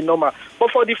everything will be normal.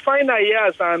 But for the final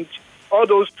years and all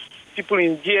those people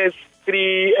in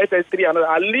GS3, SS3, and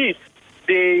at least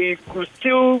they could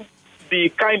still be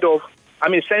kind of,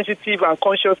 sensitive and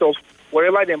conscious of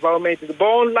wherever the environment is.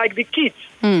 But unlike the kids,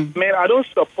 man, I don't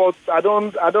support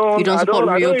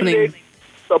reopening. Really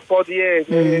support,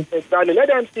 exactly. Let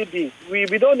them still be. We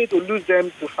don't need to lose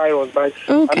them to virus, but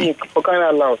okay. For crying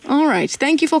out loud. All right.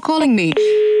 Thank you for calling me.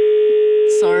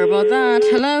 Sorry about that.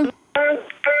 Hello?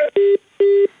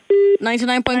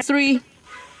 99.3.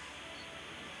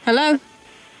 Hello?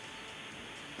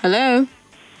 Hello?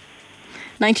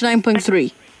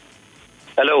 99.3.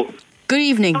 Hello. Good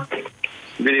evening.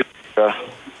 Good evening.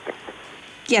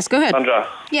 Yes, go ahead. Sandra.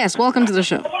 Yes, welcome to the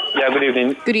show. Yeah, good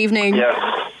evening. Good evening. Yeah.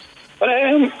 But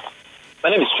my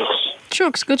name is Chooks.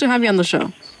 Chooks, good to have you on the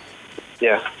show.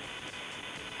 Yeah.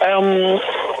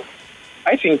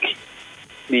 I think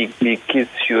the kids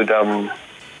should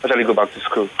actually go back to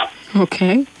school.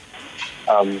 Okay.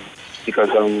 Because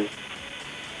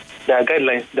there are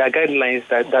guidelines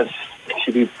that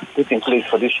should be put in place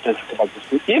for these students to go back to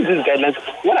school. If these guidelines,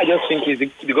 what I just think is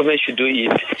the government should do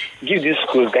is give these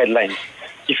schools guidelines.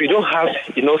 If you don't have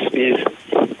enough space,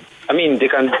 they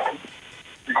can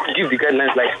give the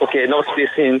guidelines like, okay, enough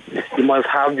spacing, you must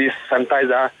have this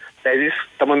sanitizer, there is this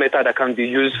thermometer that can be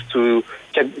used to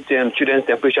check children's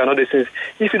temperature and all these things.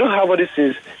 If you don't have all these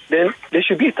things, then there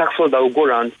should be a task force that will go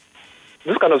around.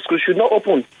 This kind of schools should not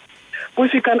open. But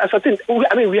if you can ascertain,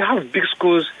 we have big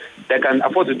schools that can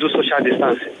afford to do social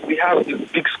distance. We have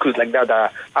big schools like that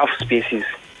have spaces.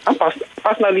 And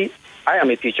personally, I am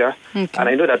a teacher, and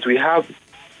I know that we have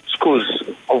schools,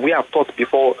 or we have taught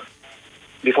before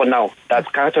now,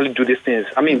 that can actually do these things.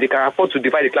 They can afford to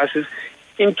divide the classes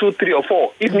into 3 or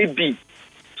 4, if need be.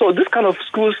 So this kind of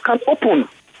schools can open.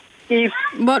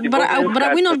 But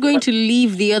are we not going to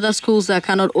leave the other schools that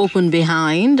cannot open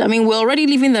behind? We're already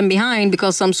leaving them behind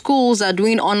because some schools are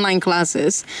doing online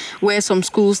classes where some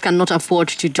schools cannot afford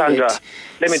to do Sandra, it.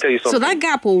 let me tell you something. So that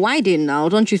gap will widen now,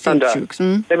 don't you think, Sandra,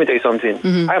 Chooks? Let me tell you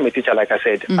something. I am a teacher, like I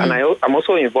said, and I'm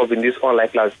also involved in this online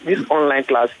class. This online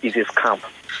class is a scam.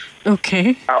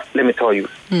 Okay. Let me tell you,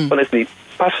 honestly,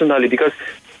 personally, because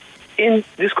in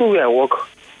the school where I work,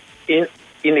 in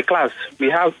a class, we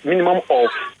have minimum of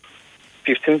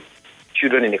 15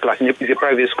 children in the class. It's a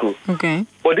private school. Okay.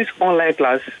 But this online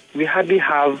class, we hardly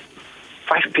have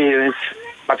 5 parents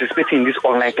participating in this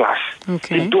online class.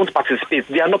 Okay. They don't participate.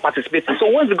 They are not participating. So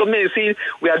once the government is saying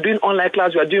we are doing online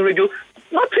class, we are doing radio,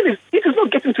 it is not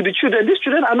getting to the children. These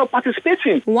children are not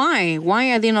participating. Why?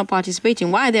 Why are they not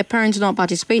participating? Why are their parents not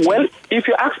participating? Well, if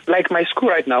you ask, like my school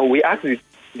right now, we ask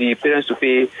the parents to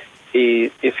pay a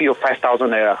fee of 5,000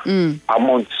 naira a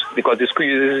month because the school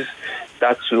uses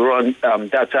that to run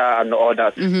data and all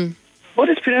that. Mm-hmm. But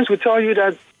these parents will tell you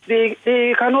that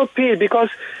they cannot pay because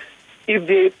if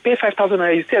they pay 5,000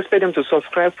 naira, you still expect them to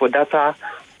subscribe for data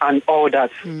and all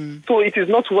that. So it is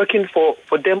not working for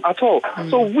them at all.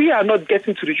 So we are not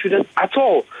getting to the children at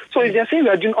all. So if they are saying we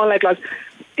are doing online class,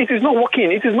 it is not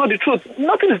working. It is not the truth.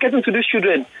 Nothing is getting to these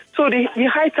children. So the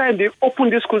high time they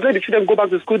open the schools, let the children go back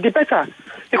to school, the better.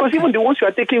 Because even the ones you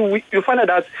are taking, you find out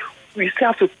that we still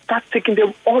have to start taking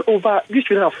them all over. These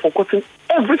children have forgotten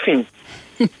everything.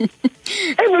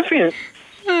 Everything.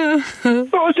 So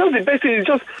just the best thing is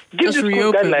just give the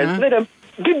school guidelines. Let them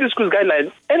give the schools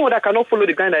guidelines. Anyone that cannot follow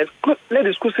the guidelines, let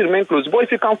the schools remain closed. But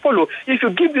if you can follow, if you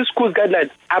give the schools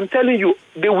guidelines, I'm telling you,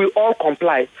 they will all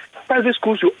comply. Private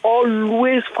schools will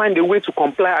always find a way to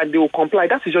comply, and they will comply.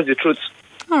 That is just the truth.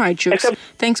 All right, Jukes.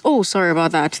 Thanks. Oh, sorry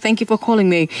about that. Thank you for calling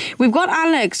me. We've got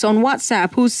Alex on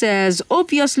WhatsApp who says,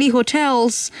 obviously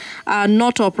hotels are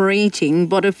not operating,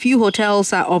 but a few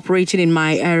hotels are operating in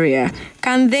my area.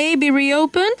 Can they be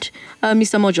reopened,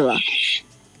 Mr. Mojola?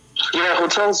 Yeah,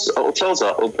 hotels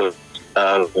are open.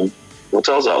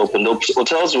 Hotels are open.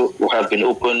 Hotels have been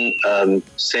open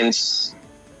since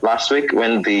last week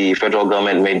when the federal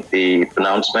government made the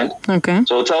announcement. Okay.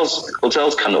 So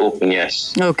hotels can open,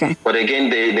 yes. Okay. But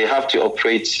again, they have to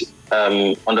operate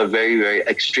under very, very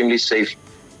extremely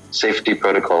safety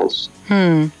protocols.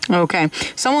 Okay.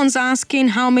 Someone's asking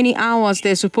how many hours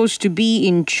they're supposed to be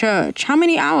in church. How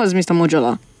many hours, Mr.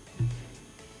 Mojola?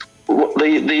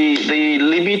 The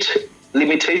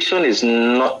limitation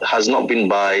has not been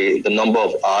by the number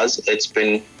of hours. It's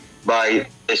been by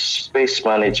the space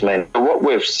management. What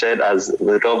we've said as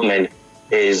the government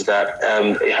is that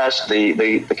it has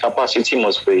the capacity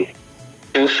must be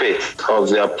 2/5 of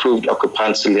the approved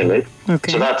occupancy limit.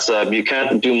 Okay. So that's you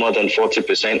can't do more than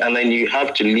 40%, and then you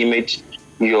have to limit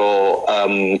your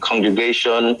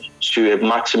congregation to a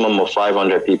maximum of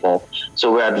 500 people.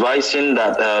 So we're advising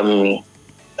that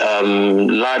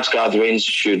large gatherings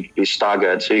should be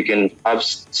staggered, so you can have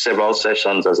several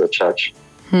sessions as a church.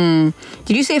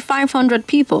 Did you say 500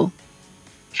 people?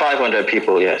 500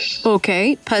 people, yes.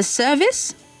 Okay. Per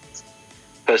service?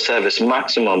 Per service,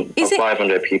 maximum of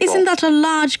 500 people. Isn't that a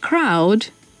large crowd?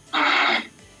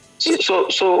 So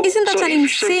isn't that an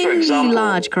insanely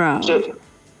large crowd?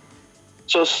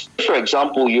 So, for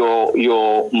example,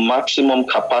 your maximum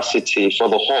capacity for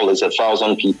the hall is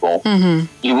 1,000 people. Mm-hmm.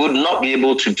 You would not be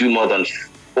able to do more than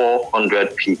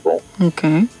 400 people.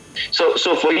 Okay.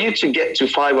 So for you to get to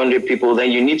 500 people, then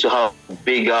you need to have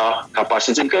bigger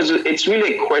capacity because it's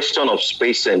really a question of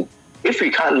spacing. If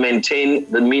we can't maintain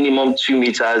the minimum 2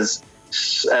 meters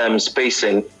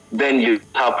spacing, then you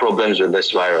have problems with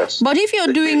this virus. But if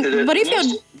you're doing,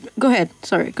 go ahead.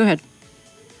 Sorry, go ahead.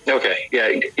 Okay, yeah,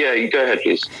 go ahead,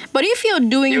 please. But if you're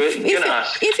doing,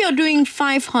 if you're doing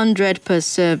 500 per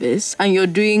service and you're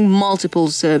doing multiple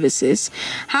services,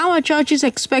 how are churches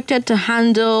expected to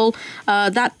handle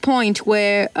that point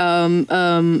where and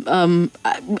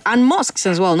mosques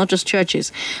as well, not just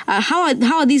churches? How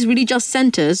are these religious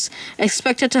centers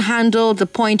expected to handle the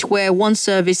point where one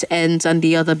service ends and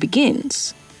the other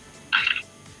begins?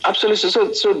 Absolutely.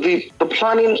 So the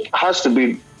planning has to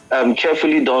be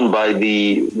carefully done by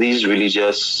these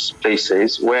religious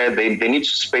places where they need to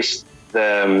space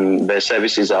their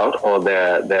services out or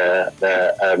their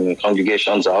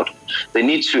congregations out. They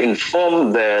need to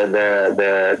inform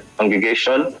their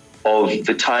congregation of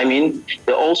the timing.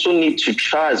 They also need to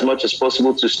try as much as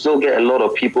possible to still get a lot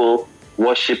of people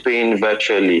worshiping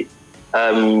virtually.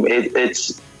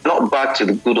 It's not back to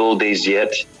the good old days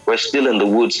yet. We're still in the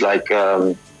woods, like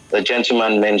the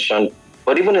gentleman mentioned.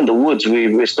 But even in the woods,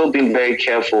 we're still being very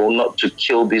careful not to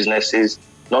kill businesses,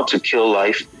 not to kill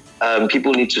life.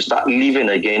 People need to start living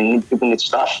again. People need to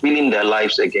start feeling their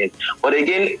lives again. But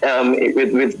again,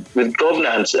 with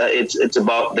governance, it's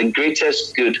about the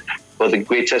greatest good for the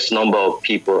greatest number of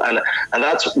people, and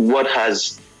that's what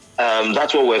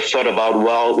we've thought about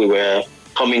while we were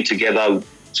coming together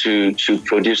to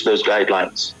produce those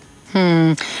guidelines.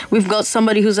 We've got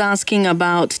somebody who's asking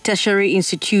about tertiary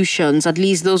institutions. At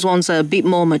least those ones are a bit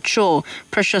more mature.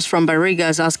 Precious from Bariga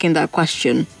is asking that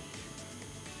question.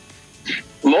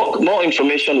 More more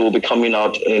information will be coming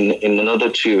out in another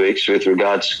 2 weeks with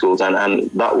regards to schools, and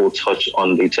that will touch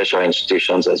on the tertiary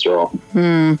institutions as well.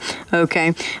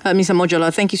 Okay. Mr.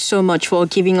 Mojola, thank you so much for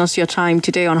giving us your time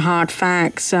today on Hard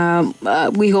Facts.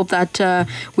 We hope that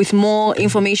with more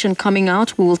information coming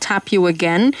out, we will tap you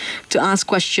again to ask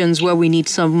questions where we need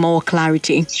some more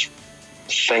clarity.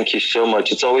 Thank you so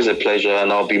much. It's always a pleasure,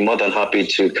 and I'll be more than happy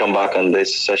to come back on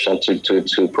this session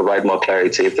to provide more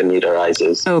clarity if the need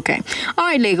arises. Okay. All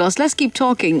right, Lagos, let's keep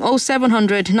talking.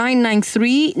 0700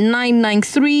 993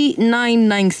 993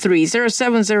 993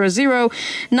 0700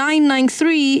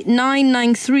 993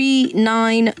 993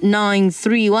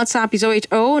 993. WhatsApp is 080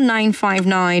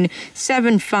 959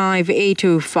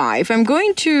 75805. I'm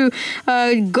going to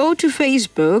go to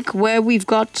Facebook, where we've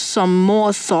got some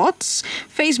more thoughts.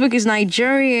 Facebook is Nigeria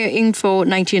Info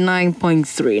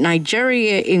 99.3.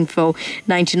 Nigeria Info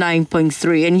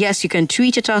 99.3. And yes, you can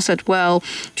tweet at us as well.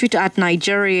 Tweet at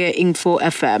Nigeria Info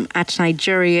FM. At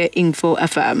Nigeria Info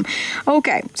FM.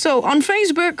 Okay, so on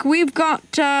Facebook, we've got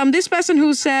this person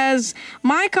who says,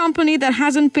 my company that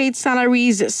hasn't paid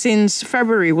salaries since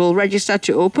February will register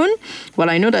to open.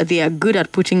 Well, I know that they are good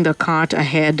at putting the cart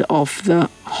ahead of the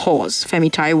horse.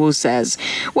 Femi Taiwo says,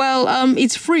 well,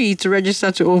 it's free to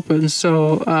register to open,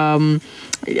 so I'm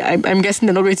guessing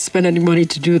they're not going to spend any money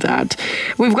to do that.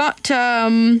 We've got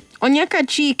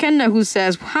Onyekachi Kenna who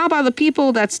says, how about the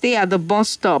people that stay at the bus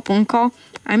stop, Uncle?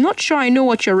 I'm not sure I know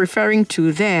what you're referring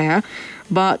to there,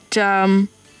 but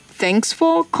thanks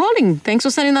for calling. Thanks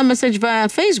for sending that message via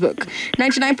Facebook.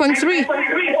 99.3.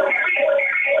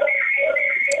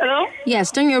 Hello?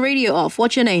 Yes, turn your radio off.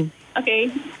 What's your name?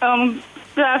 Okay.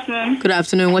 Good afternoon. Good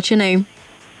afternoon. What's your name?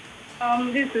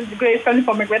 This is Grace calling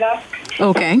from McWeather.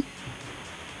 Okay.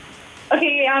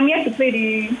 Okay, I'm here to play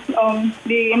the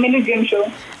mini game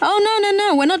show. Oh,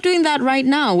 no. We're not doing that right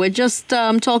now. We're just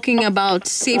talking about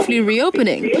safely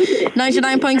reopening.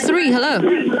 99.3, hello.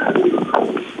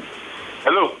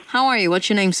 Hello. How are you? What's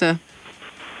your name, sir?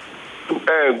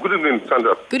 Good evening,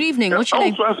 Sandra. Good evening. What's your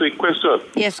name? I want to ask a question.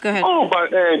 Yes, go ahead. Oh,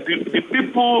 but the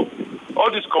people,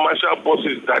 all these commercial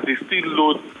buses that they still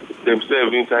load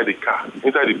themselves inside the car,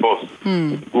 inside the bus,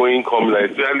 going come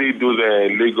like especially those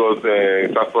Lagos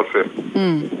transport fair.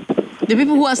 The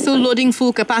people who are still loading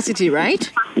full capacity,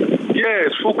 right?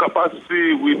 Yes, full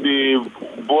capacity with the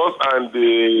bus and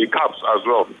the cabs as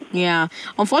well. Yeah.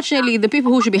 Unfortunately, the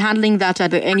people who should be handling that are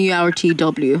the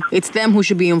NURTW. It's them who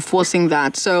should be enforcing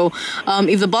that. So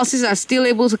if the buses are still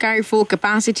able to carry full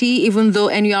capacity, even though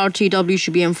NURTW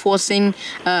should be enforcing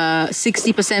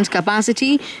 60%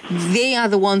 capacity, they are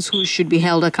the ones who should be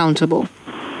held accountable.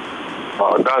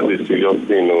 That's a serious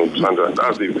thing, Sandra.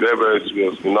 That's a very, very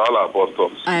serious in all our bus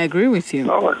stops. I agree with you.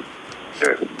 All right.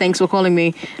 Yes. Thanks for calling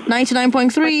me.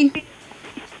 99.3.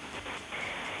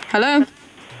 Hello?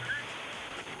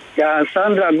 Yeah,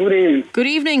 Sandra, good evening. Good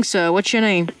evening, sir. What's your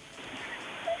name?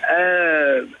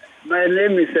 My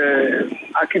name is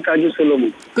Akintaju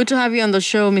Solomon. Good to have you on the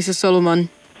show, Mrs. Solomon.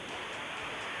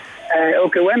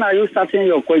 Okay, when are you starting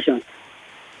your question?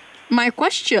 My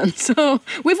question. So,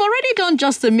 we've already done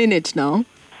just a minute now.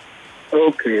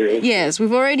 Okay. Yes,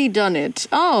 we've already done it.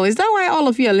 Oh, is that why all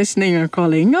of you are listening or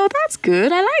calling? Oh, that's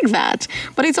good. I like that.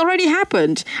 But it's already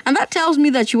happened. And that tells me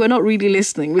that you were not really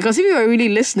listening. Because if you were really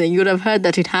listening, you would have heard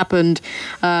that it happened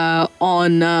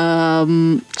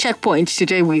on Checkpoint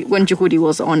today when Jukudi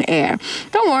was on air.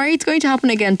 Don't worry, it's going to happen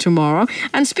again tomorrow.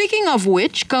 And speaking of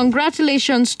which,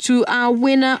 congratulations to our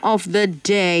winner of the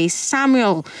day,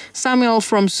 Samuel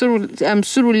from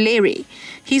Surulere.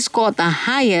 He scored the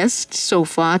highest so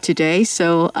far today.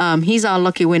 So he's our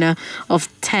lucky winner of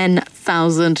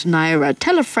 10,000 naira.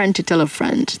 Tell a friend to tell a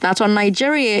friend. That's on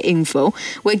Nigeria Info.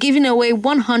 We're giving away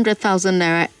 100,000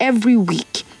 naira every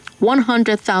week.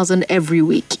 100,000 every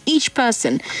week. Each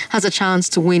person has a chance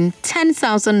to win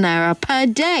 10,000 naira per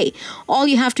day. All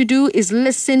you have to do is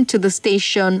listen to the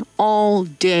station all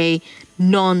day,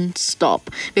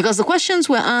 non-stop, because the questions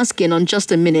we're asking on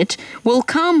Just a Minute will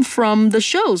come from the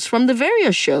shows, from the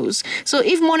various shows. So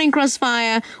if Morning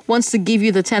Crossfire wants to give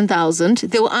you the 10,000,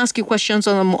 they will ask you questions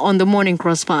on the Morning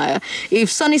Crossfire.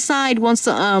 If Sunnyside wants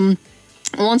to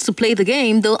play the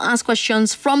game, they'll ask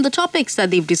questions from the topics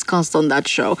that they've discussed on that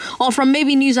show, or from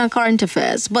maybe news and current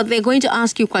affairs. But they're going to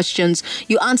ask you questions.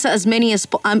 You answer as many as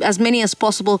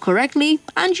possible correctly,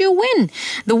 and you win.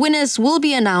 The winners will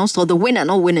be announced, or the winner,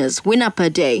 not winners, winner per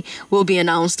day will be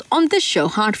announced on this show,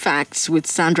 Hard Facts with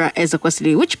Sandra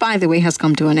Ezekwesili, which, by the way, has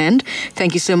come to an end.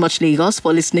 Thank you so much, Lagos,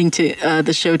 for listening to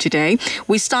the show today.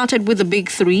 We started with the big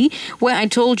three, where I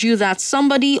told you that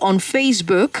somebody on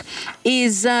Facebook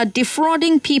is defrauding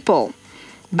people.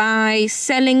 by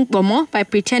selling bomo, by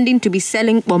pretending to be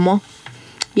selling bomo.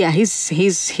 Yeah,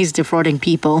 he's defrauding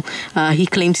people. He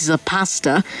claims he's a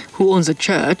pastor who owns a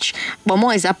church.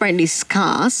 Bomo is apparently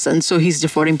scarce, and so he's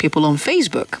defrauding people on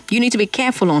Facebook. You need to be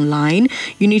careful online.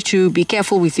 You need to be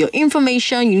careful with your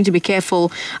information. You need to be careful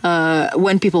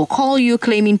when people call you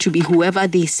claiming to be whoever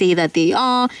they say that they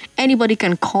are. Anybody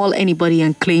can call anybody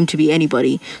and claim to be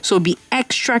anybody. So be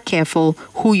extra careful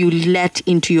who you let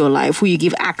into your life, who you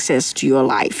give access to your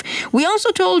life. We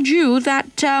also told you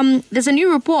that there's a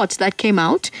new report that came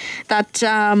out that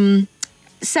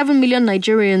 7 million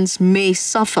Nigerians may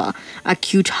suffer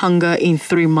acute hunger in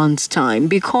 3 months' time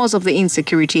because of the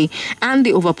insecurity and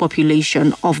the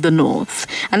overpopulation of the north.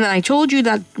 And then I told you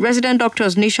that resident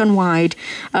doctors nationwide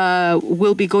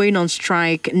will be going on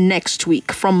strike next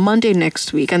week, from Monday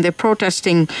next week, and they're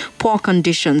protesting poor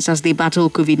conditions as they battle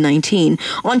COVID-19.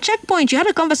 On Checkpoint, you had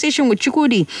a conversation with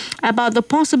Chukwudi about the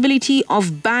possibility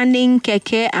of banning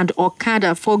keke and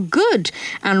okada for good.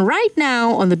 And right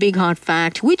now, on the Big Hard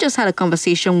Fact, we just had a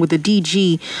conversation with the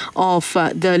DG of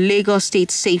the Lagos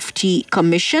State Safety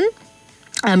Commission,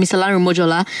 Mr. Larry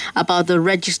Mojola, about the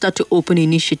Register to Open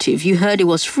initiative. You heard it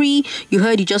was free. You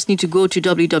heard you just need to go to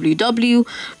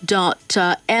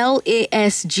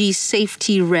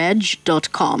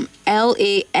www.lasgsafetyreg.com.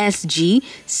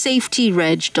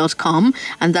 lasgsafetyreg.com,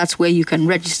 and that's where you can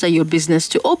register your business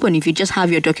to open. If you just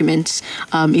have your documents,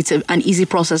 it's an easy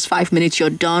process. 5 minutes, you're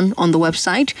done on the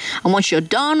website. And once you're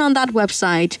done on that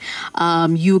website,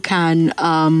 you can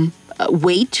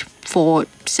wait for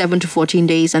 7 to 14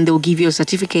 days, and they'll give you a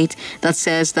certificate that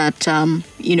says that,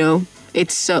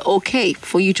 it's okay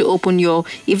for you to open your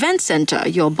event center,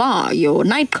 your bar, your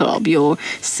nightclub, your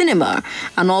cinema,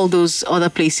 and all those other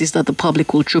places that the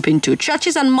public will troop into.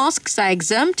 Churches and mosques are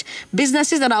exempt.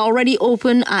 Businesses that are already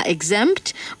open are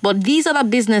exempt. But these are the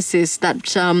businesses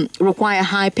that require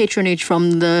high patronage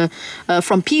from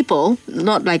people,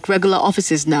 not like regular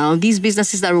offices now. These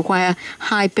businesses that require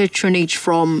high patronage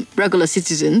from regular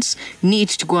citizens need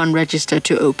to go and register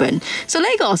to open. So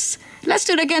Lagos, let's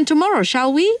do it again tomorrow,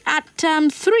 shall we? At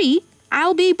 3,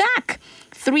 I'll be back.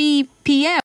 3 p.m.